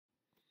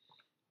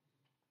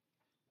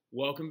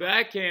Welcome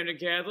back, Camden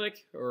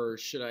Catholic, or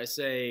should I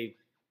say,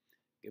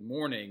 good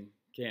morning,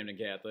 Camden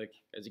Catholic.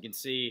 As you can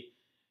see,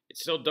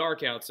 it's still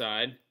dark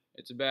outside.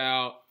 It's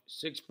about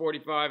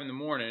 6:45 in the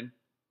morning.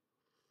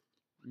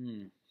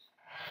 Been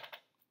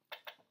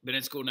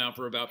in school now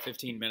for about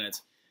 15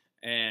 minutes,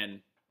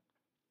 and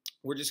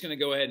we're just going to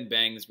go ahead and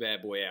bang this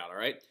bad boy out, all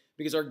right?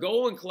 Because our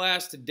goal in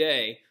class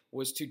today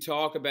was to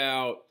talk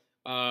about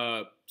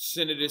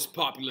Senatus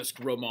Populus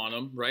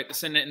Romanum, right? The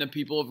Senate and the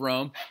people of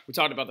Rome. We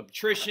talked about the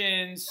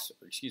patricians,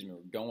 or excuse me, we're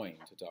going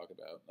to talk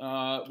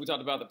about. We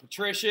talked about the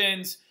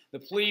patricians, the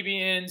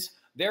plebeians,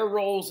 their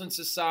roles in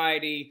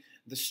society,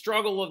 the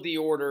struggle of the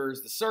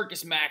orders, the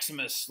Circus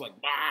Maximus, like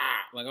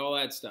all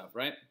that stuff,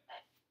 right?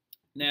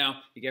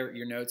 Now, you get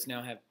your notes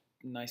now have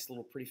nice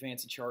little pretty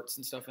fancy charts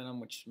and stuff in them,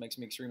 which makes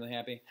me extremely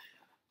happy.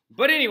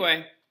 But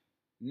anyway,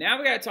 now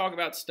we got to talk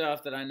about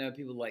stuff that I know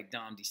people like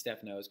Dom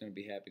DiStefano is going to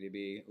be happy to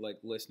be like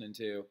listening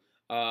to.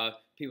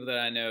 People that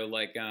I know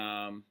like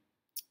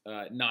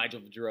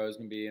Nigel Vidreau is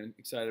going to be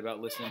excited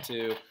about listening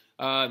to.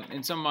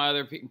 And some of my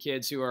other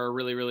kids who are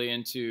really, really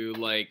into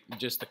like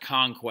just the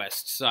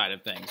conquest side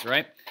of things,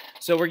 right?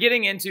 So we're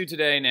getting into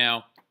today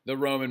now the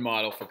Roman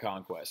model for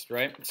conquest,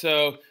 right?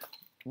 So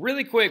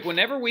really quick,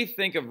 whenever we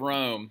think of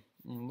Rome,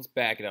 let's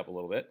back it up a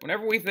little bit.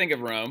 Whenever we think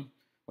of Rome,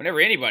 whenever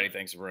anybody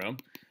thinks of Rome,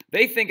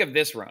 they think of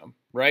this Rome,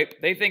 right?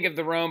 They think of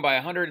the Rome by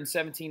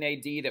 117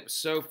 AD that was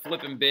so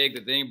flippin' big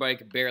that anybody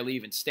could barely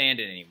even stand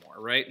it anymore,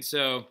 right?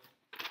 So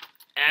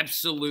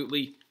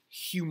absolutely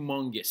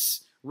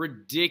humongous,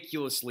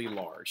 ridiculously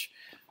large.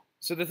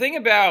 So the thing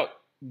about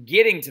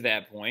getting to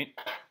that point,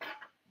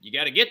 you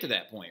got to get to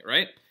that point,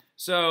 right?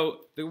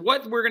 So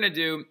what we're going to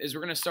do is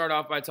we're going to start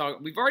off by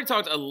talking. We've already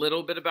talked a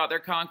little bit about their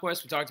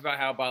conquest. We talked about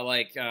how by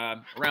like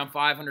around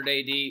 500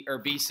 AD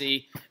or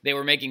BC, they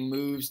were making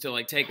moves to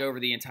like take over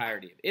the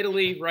entirety of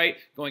Italy, right?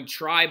 Going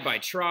tribe by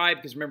tribe,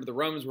 because remember the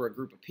Romans were a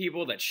group of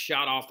people that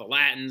shot off the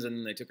Latins, and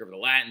then they took over the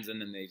Latins,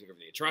 and then they took over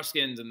the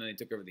Etruscans, and then they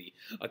took over the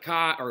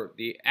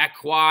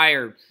Aquae,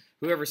 or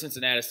whoever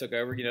Cincinnatus took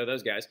over, you know,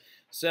 those guys.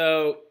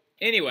 So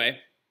anyway,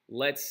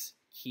 let's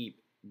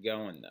keep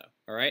going though.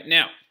 All right,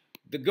 now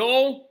the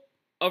goal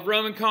of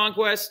Roman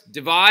conquest: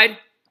 divide,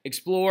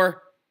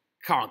 explore,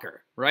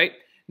 conquer, right?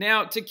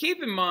 Now, to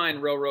keep in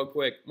mind real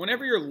quick,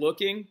 whenever you're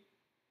looking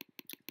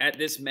at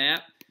this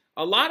map,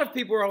 a lot of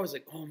people are always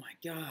like, oh my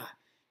God,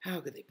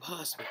 how could they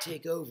possibly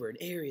take over an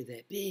area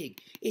that big?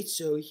 It's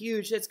so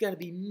huge, that's got to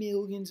be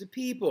millions of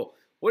people.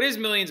 What is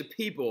millions of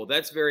people?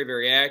 That's very,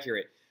 very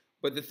accurate.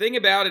 But the thing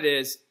about it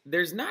is,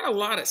 there's not a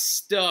lot of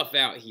stuff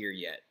out here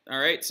yet, all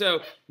right? So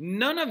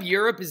none of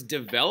Europe is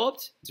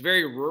developed. It's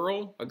very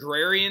rural,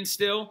 agrarian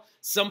still.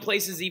 Some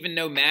places even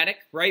nomadic,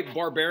 right?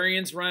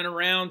 Barbarians running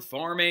around,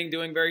 farming,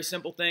 doing very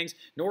simple things.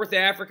 North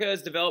Africa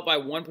is developed by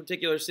one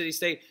particular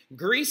city-state.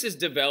 Greece is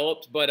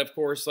developed, but of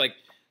course, like,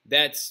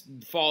 that's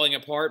falling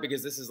apart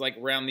because this is like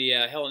around the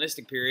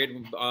Hellenistic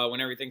period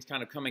when everything's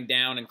kind of coming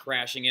down and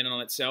crashing in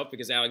on itself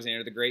because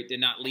Alexander the Great did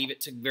not leave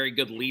it to very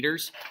good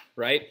leaders,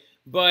 right?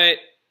 But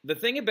the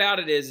thing about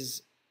it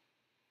is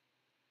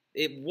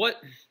what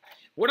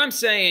I'm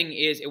saying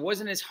is it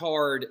wasn't as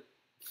hard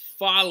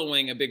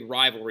following a big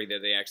rivalry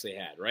that they actually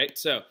had, right?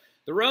 So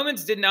the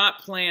Romans did not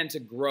plan to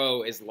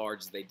grow as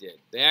large as they did.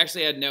 They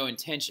actually had no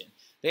intention.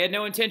 They had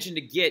no intention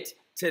to get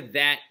to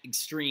that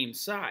extreme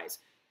size.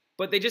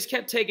 But they just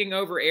kept taking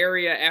over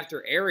area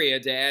after area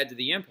to add to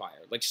the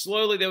empire. Like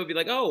slowly they would be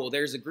like, oh,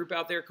 there's a group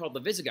out there called the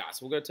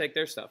Visigoths. We'll go take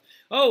their stuff.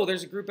 Oh,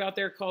 there's a group out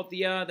there called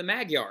the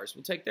Magyars.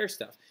 We'll take their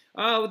stuff.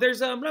 Oh, there's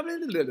blah, blah, blah,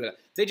 blah, blah.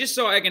 They just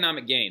saw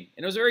economic gain.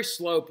 And it was a very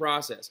slow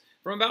process.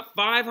 From about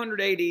 500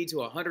 AD to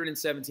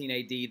 117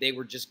 AD, they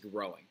were just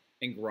growing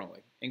and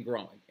growing and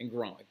growing and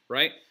growing,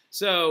 right?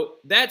 So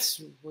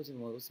that's, what's the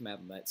math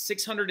on that?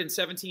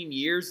 617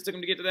 years it took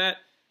them to get to that?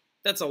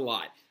 That's a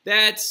lot.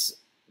 That's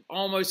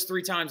almost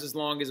 3 times as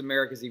long as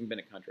America's even been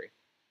a country.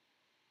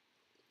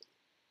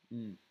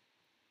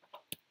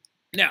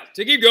 Now,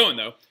 to keep going,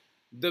 though,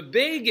 the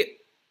big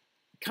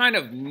kind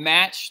of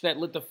match that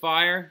lit the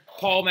fire,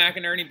 Paul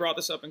McInerney brought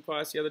this up in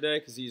class the other day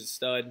because he's a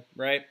stud,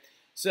 right?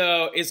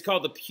 So it's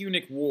called the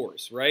Punic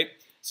Wars, right?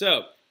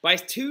 So by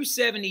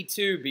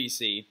 272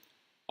 BC,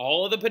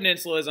 all of the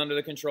peninsula is under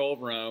the control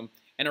of Rome,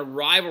 and a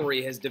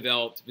rivalry has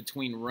developed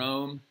between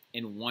Rome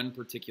and one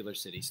particular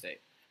city-state.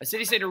 A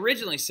city-state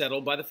originally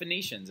settled by the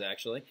Phoenicians,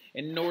 actually,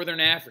 in northern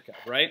Africa,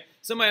 right?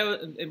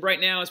 Somebody, and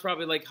right now, is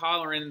probably like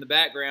hollering in the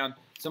background,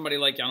 somebody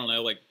like, I don't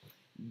know, like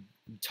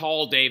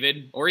Tall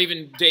David, or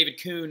even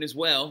David Kuhn as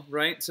well,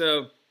 right?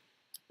 So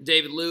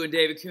David Liu and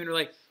David Kuhn are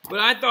like, but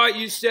I thought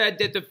you said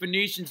that the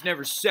Phoenicians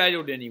never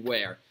settled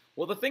anywhere.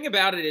 Well, the thing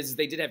about it is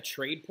they did have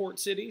trade port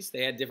cities.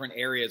 They had different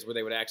areas where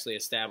they would actually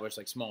establish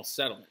like small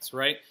settlements,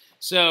 right?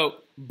 So,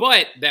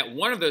 but that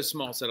one of those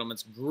small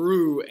settlements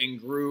grew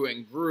and grew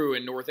and grew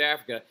in North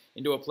Africa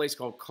into a place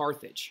called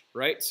Carthage,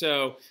 right?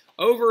 So,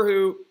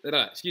 the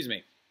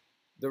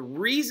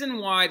reason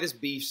why this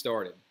beef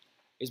started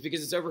is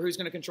because it's over who's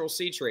going to control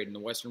sea trade in the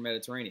Western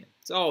Mediterranean.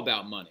 It's all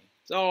about money.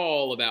 It's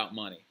all about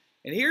money.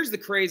 And here's the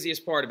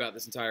craziest part about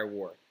this entire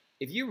war.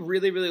 if you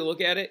really, really look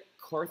at it,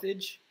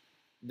 Carthage,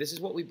 this is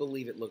what we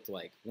believe it looked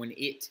like when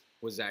it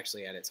was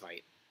actually at its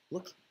height.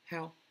 Look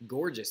how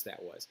gorgeous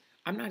that was.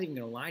 I'm not even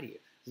going to lie to you.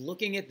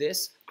 Looking at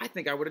this, I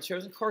think I would have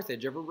chosen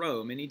Carthage over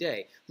Rome any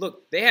day.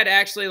 Look, they had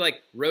actually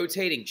like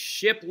rotating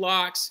ship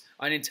locks,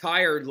 an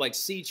entire like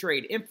sea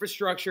trade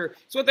infrastructure.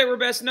 It's what they were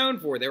best known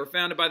for. They were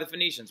founded by the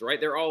Phoenicians, right?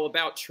 They're all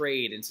about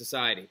trade and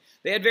society.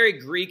 They had very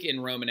Greek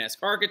and Romanesque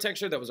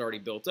architecture that was already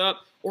built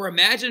up. Or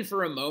imagine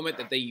for a moment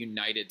that they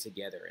united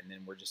together and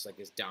then were just like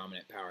this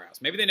dominant powerhouse.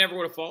 Maybe they never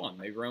would have fallen.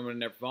 Maybe Rome would have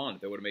never fallen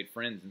if they would have made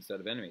friends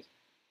instead of enemies.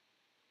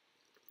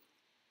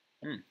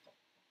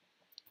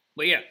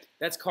 But yeah,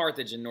 that's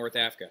Carthage in North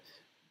Africa.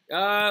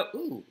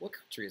 What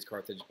country is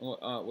Carthage?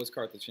 Was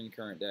Carthage in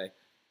current day?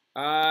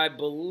 I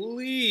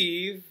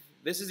believe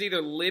this is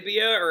either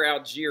Libya or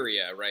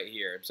Algeria right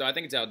here. So I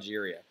think it's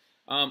Algeria.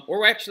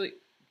 Or actually,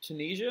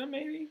 Tunisia,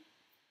 maybe?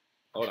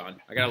 Hold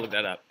on. I gotta look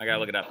that up. I gotta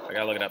look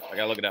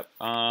it up.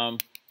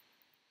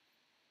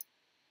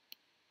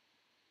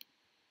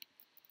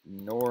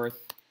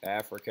 North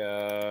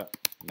Africa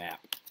map.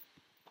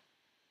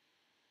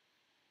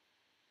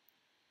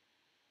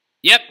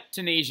 Yep,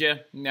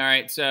 Tunisia. All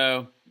right,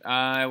 so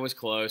I was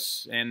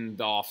close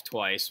and off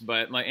twice,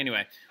 but like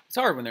anyway, it's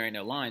hard when there ain't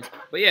no lines.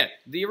 But yeah,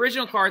 the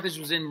original Carthage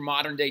was in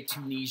modern-day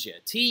Tunisia.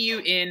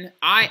 Tunisia.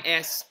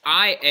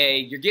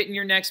 You're getting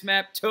your next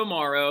map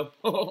tomorrow.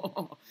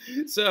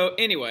 So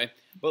anyway,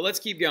 but let's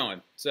keep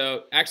going.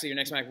 So actually, your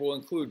next map will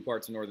include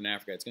parts of northern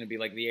Africa. It's going to be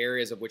like the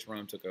areas of which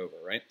Rome took over,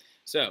 right?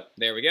 So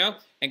there we go.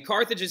 And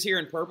Carthage is here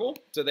in purple,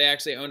 so they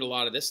actually owned a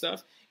lot of this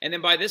stuff. And then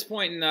by this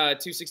point in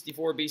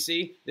 264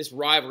 BC, this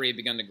rivalry had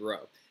begun to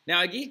grow.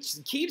 Now, it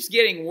keeps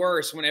getting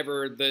worse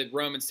whenever the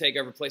Romans take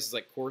over places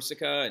like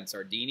Corsica and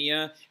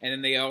Sardinia, and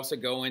then they also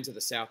go into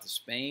the south of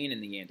Spain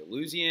and the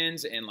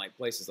Andalusians and like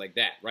places like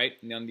that, right,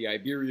 on the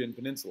Iberian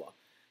Peninsula.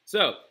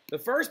 So the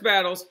first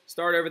battles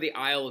start over the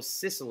Isle of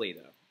Sicily,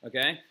 though,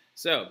 okay?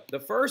 So the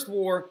first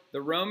war,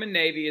 the Roman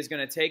Navy is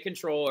going to take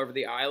control over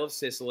the Isle of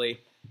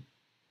Sicily.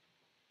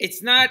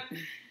 It's not...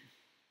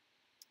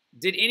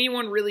 Did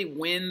anyone really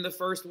win the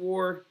first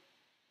war?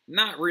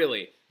 Not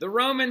really. The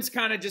Romans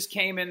kind of just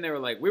came in, they were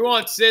like, we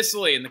want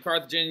Sicily, and the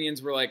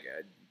Carthaginians were like,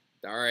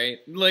 all right.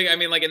 Like, I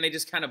mean, like, and they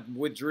just kind of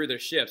withdrew their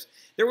ships.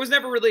 There was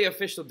never really an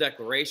official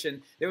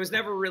declaration. There was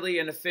never really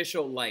an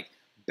official, like,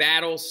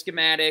 battle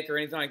schematic or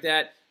anything like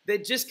that.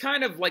 That just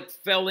kind of, like,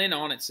 fell in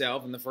on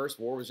itself, and the first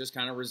war was just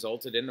kind of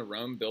resulted in the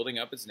Rome building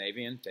up its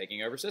navy and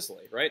taking over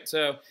Sicily, right?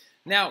 So,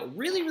 now,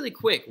 really, really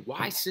quick,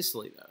 why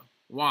Sicily, though?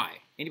 Why?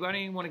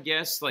 Anybody want to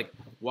guess, like,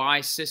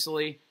 why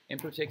Sicily in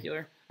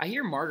particular? I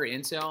hear Margaret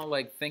Insel,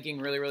 like, thinking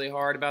really, really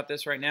hard about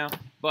this right now.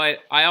 But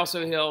I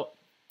also hear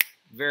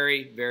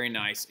very, very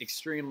nice.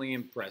 Extremely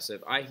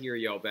impressive. I hear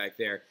y'all back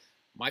there.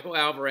 Michael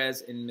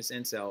Alvarez and Miss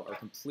Insel are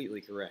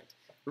completely correct.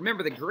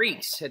 Remember, the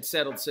Greeks had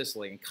settled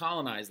Sicily and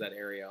colonized that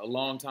area a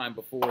long time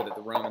before that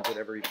the Romans had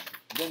ever even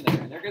been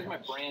there. And there goes my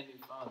brand new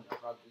phone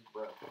that probably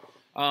broke.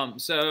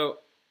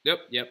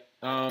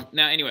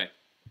 Now, anyway,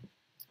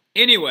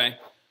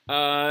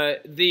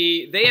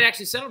 they had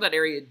actually settled that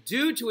area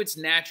due to its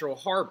natural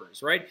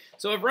harbors, right?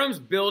 So if Rome's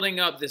building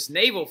up this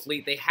naval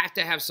fleet, they have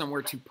to have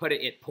somewhere to put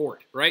it at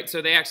port, right?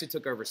 So they actually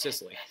took over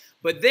Sicily.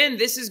 But then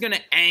this is going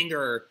to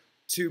anger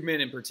two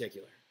men in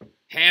particular,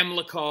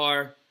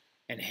 Hamilcar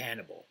and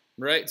Hannibal,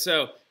 right?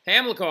 So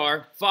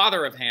Hamilcar,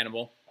 father of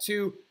Hannibal,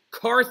 two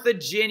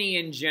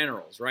Carthaginian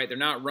generals, right? They're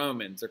not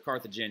Romans, they're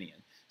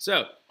Carthaginian.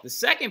 So the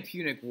Second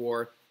Punic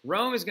War,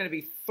 Rome is going to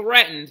be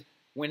threatened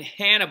when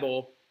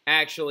Hannibal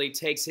actually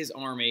takes his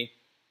army,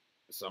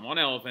 some on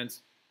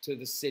elephants, to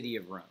the city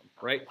of Rome,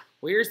 right?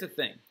 Well, here's the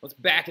thing. Let's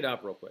back it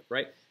up real quick,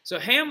 right? So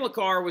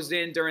Hamilcar was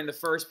in during the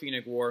First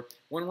Punic War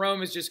when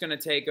Rome is just going to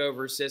take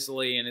over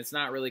Sicily and it's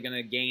not really going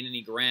to gain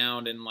any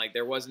ground, and like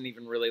there wasn't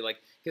even really like,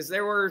 because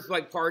there were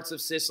like parts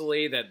of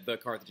Sicily that the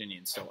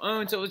Carthaginians still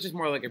owned, so it was just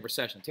more like a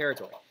recession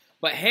territory.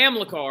 But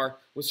Hamilcar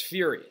was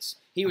furious.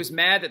 He was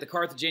mad that the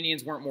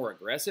Carthaginians weren't more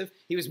aggressive.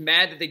 He was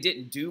mad that they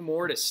didn't do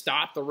more to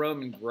stop the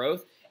Roman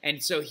growth.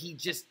 And so he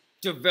just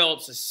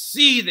develops a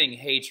seething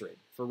hatred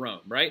for Rome,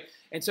 right?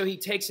 And so he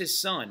takes his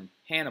son,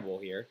 Hannibal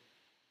here,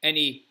 and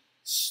he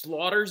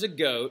slaughters a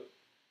goat,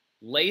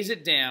 lays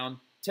it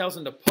down, tells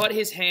him to put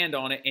his hand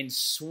on it and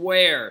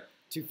swear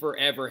to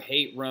forever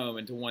hate Rome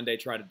and to one day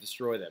try to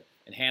destroy them.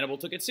 And Hannibal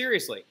took it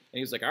seriously. And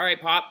he was like, all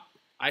right, Pop,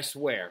 I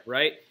swear,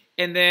 right?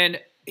 And then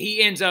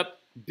he ends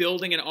up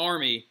building an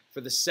army for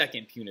the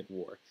Second Punic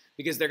War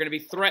because they're going to be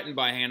threatened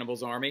by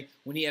Hannibal's army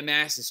when he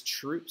amasses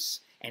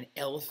troops and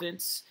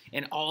elephants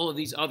and all of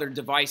these other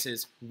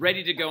devices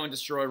ready to go and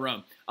destroy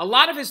Rome. A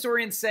lot of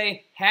historians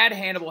say had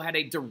Hannibal had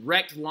a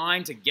direct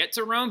line to get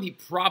to Rome, he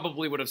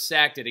probably would have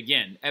sacked it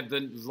again, at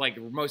the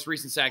most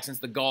recent sack since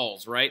the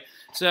Gauls, right?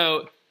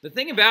 So the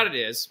thing about it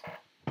is,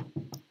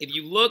 if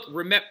you look,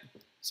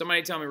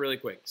 somebody tell me really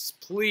quick,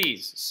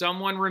 please,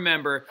 someone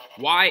remember,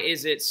 why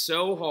is it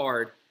so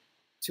hard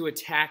to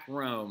attack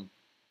Rome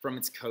from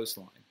its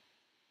coastline?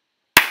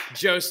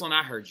 Jocelyn,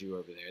 I heard you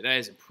over there. That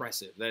is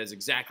impressive. That is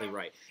exactly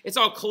right. It's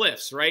all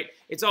cliffs, right?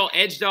 It's all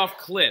edged off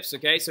cliffs,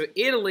 okay? So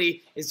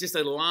Italy is just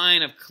a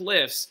line of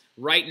cliffs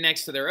right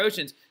next to their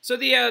oceans. So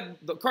the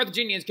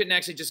Carthaginians couldn't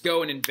actually just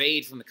go and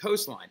invade from the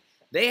coastline.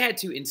 They had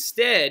to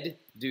instead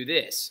do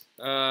this.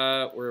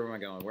 Where am I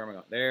going? Where am I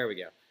going? There we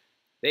go.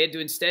 They had to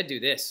instead do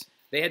this.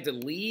 They had to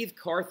leave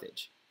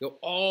Carthage, go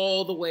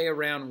all the way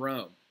around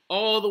Rome,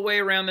 all the way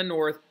around the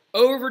north,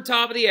 over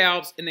top of the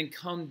Alps, and then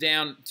come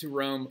down to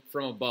Rome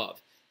from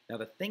above. Now,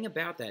 the thing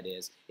about that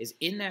is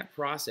in that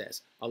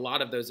process, a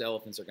lot of those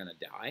elephants are going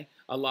to die.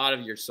 A lot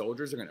of your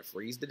soldiers are going to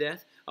freeze to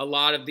death. A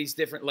lot of these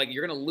different, like,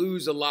 you're going to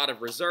lose a lot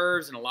of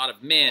reserves and a lot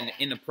of men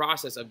in the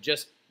process of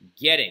just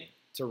getting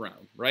to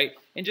Rome, right?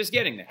 And just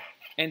getting there.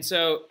 And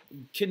so,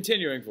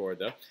 continuing forward,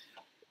 though,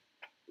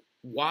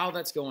 while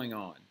that's going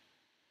on,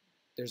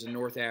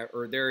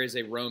 there is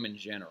a Roman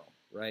general,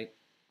 right?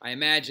 I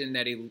imagine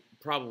that he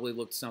probably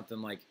looked something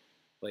like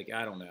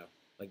I don't know,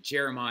 like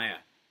Jeremiah,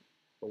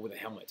 but with a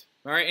helmet.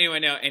 All right, anyway,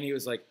 now, and he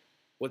was like,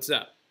 what's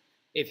up?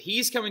 If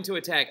he's coming to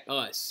attack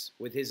us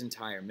with his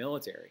entire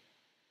military,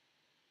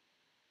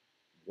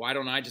 why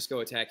don't I just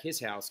go attack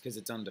his house because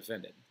it's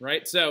undefended,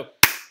 right? So,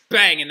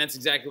 bang, and that's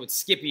exactly what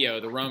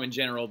Scipio, the Roman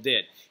general,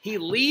 did. He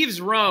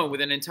leaves Rome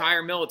with an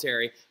entire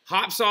military,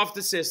 hops off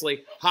to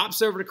Sicily,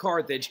 hops over to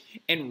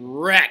Carthage,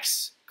 and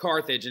wrecks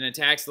Carthage and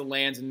attacks the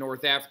lands in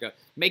North Africa,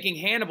 making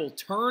Hannibal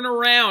turn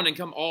around and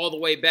come all the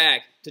way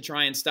back to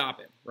try and stop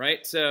him,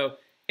 right? So,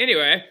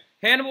 anyway,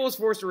 Hannibal was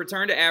forced to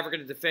return to Africa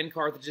to defend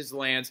Carthage's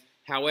lands.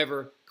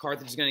 However,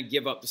 Carthage is going to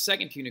give up the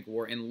Second Punic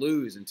War and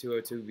lose in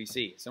 202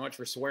 BC. So much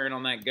for swearing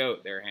on that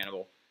goat there,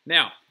 Hannibal.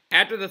 Now,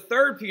 after the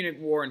Third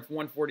Punic War in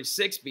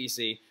 146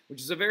 BC,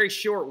 which is a very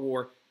short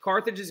war,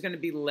 Carthage is going to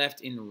be left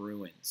in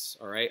ruins,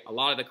 all right? A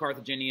lot of the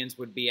Carthaginians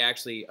would be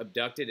actually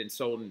abducted and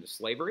sold into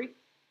slavery.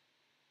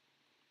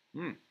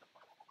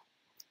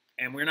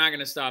 And we're not going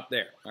to stop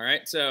there, all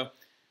right? So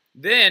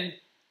then,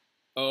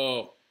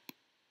 so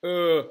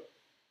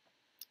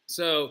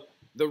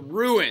the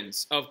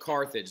ruins of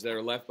Carthage that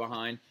are left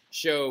behind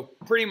show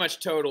pretty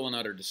much total and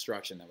utter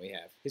destruction that we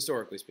have,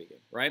 historically speaking,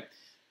 right?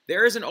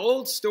 There is an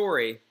old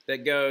story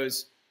that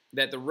goes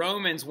that the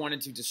Romans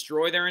wanted to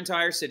destroy their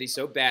entire city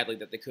so badly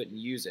that they couldn't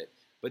use it.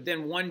 But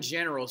then one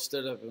general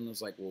stood up and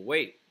was like, well,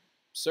 wait,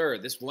 sir,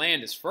 this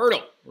land is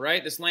fertile,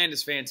 right? This land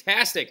is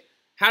fantastic.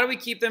 How do we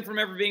keep them from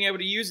ever being able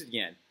to use it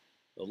again?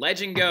 The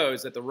legend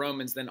goes that the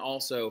Romans then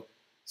also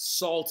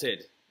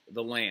salted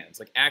the lands,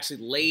 like actually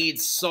laid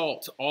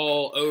salt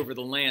all over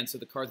the land so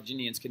the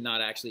Carthaginians could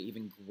not actually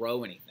even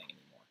grow anything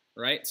anymore,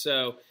 right?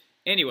 So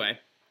anyway,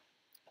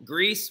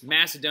 Greece,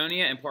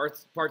 Macedonia, and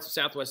parts of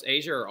Southwest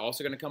Asia are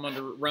also going to come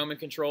under Roman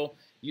control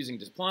using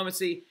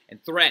diplomacy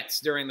and threats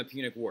during the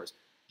Punic Wars.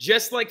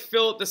 Just like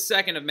Philip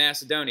II of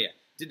Macedonia.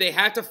 Did they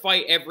have to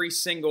fight every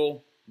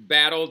single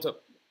battle to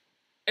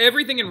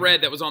everything in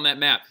red that was on that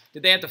map?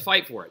 Did they have to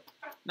fight for it?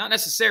 Not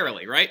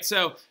necessarily, right?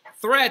 So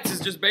threats is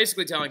just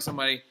basically telling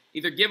somebody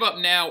either give up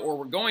now or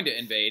we're going to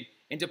invade.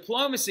 And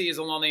diplomacy is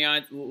along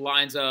the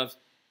lines of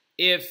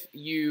if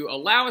you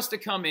allow us to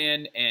come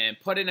in and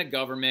put in a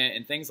government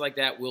and things like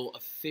that, we'll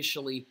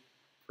officially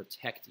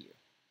protect you.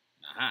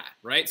 Aha,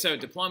 right? So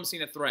diplomacy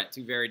and a threat,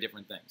 two very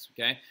different things,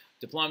 okay?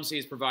 Diplomacy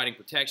is providing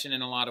protection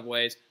in a lot of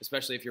ways,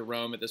 especially if you're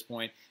Rome at this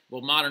point.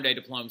 Well, modern-day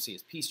diplomacy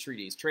is peace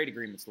treaties, trade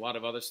agreements, a lot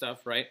of other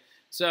stuff, right?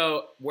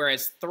 So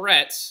whereas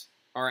threats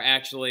are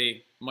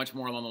actually much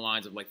more along the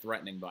lines of, like,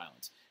 threatening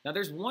violence. Now,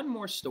 there's one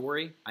more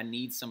story I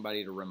need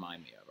somebody to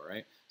remind me of, all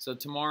right? So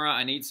tomorrow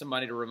I need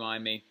somebody to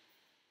remind me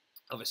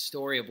of a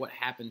story of what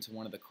happened to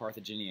one of the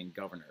Carthaginian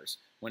governors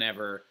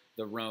whenever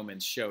the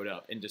Romans showed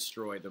up and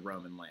destroyed the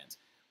Roman lands,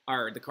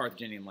 or the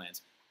Carthaginian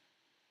lands.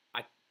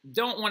 I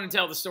don't want to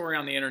tell the story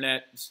on the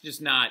internet. It's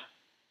just not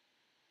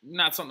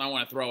something I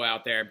want to throw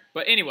out there.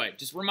 But anyway,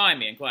 just remind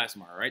me in class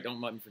tomorrow, all right?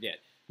 Don't let me forget.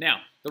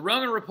 Now, the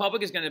Roman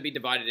Republic is going to be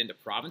divided into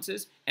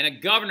provinces, and a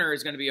governor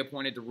is going to be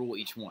appointed to rule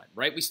each one,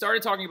 right? We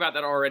started talking about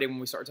that already when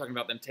we started talking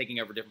about them taking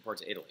over different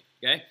parts of Italy,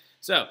 okay?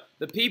 So,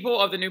 the people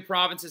of the new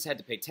provinces had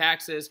to pay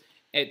taxes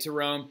to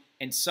Rome,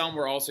 and some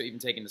were also even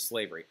taken to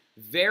slavery.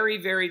 Very,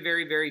 very,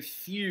 very, very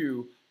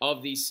few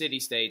of these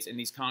city-states and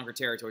these conquered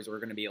territories were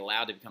going to be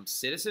allowed to become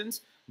citizens,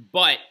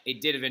 but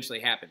it did eventually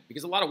happen.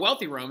 Because a lot of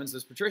wealthy Romans,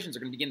 those patricians, are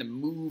going to begin to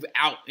move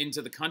out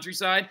into the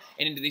countryside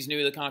and into these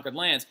newly conquered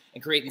lands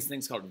and create these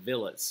things called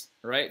villas,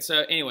 right? So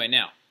anyway,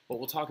 now, but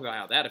we'll talk about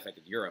how that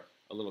affected Europe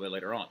a little bit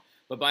later on.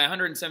 But by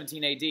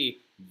 117 AD,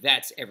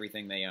 that's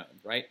everything they owned,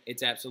 right?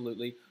 It's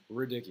absolutely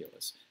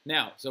ridiculous.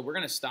 Now, so we're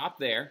going to stop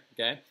there,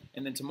 okay?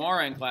 And then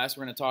tomorrow in class,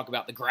 we're going to talk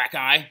about the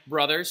Gracchi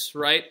brothers,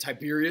 right?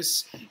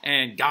 Tiberius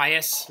and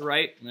Gaius,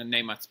 right? I'm going to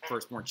name my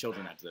firstborn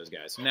children after those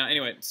guys. Now,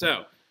 anyway,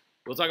 so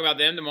we'll talk about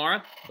them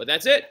tomorrow, but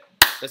that's it.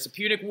 That's the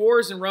Punic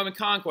Wars and Roman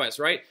Conquest,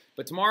 right?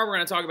 But tomorrow we're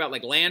going to talk about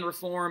like land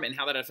reform and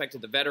how that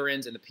affected the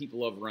veterans and the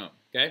people of Rome,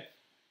 okay?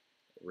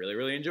 Really,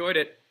 really enjoyed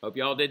it. Hope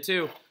y'all did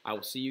too. I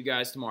will see you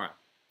guys tomorrow.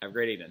 Have a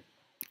great evening.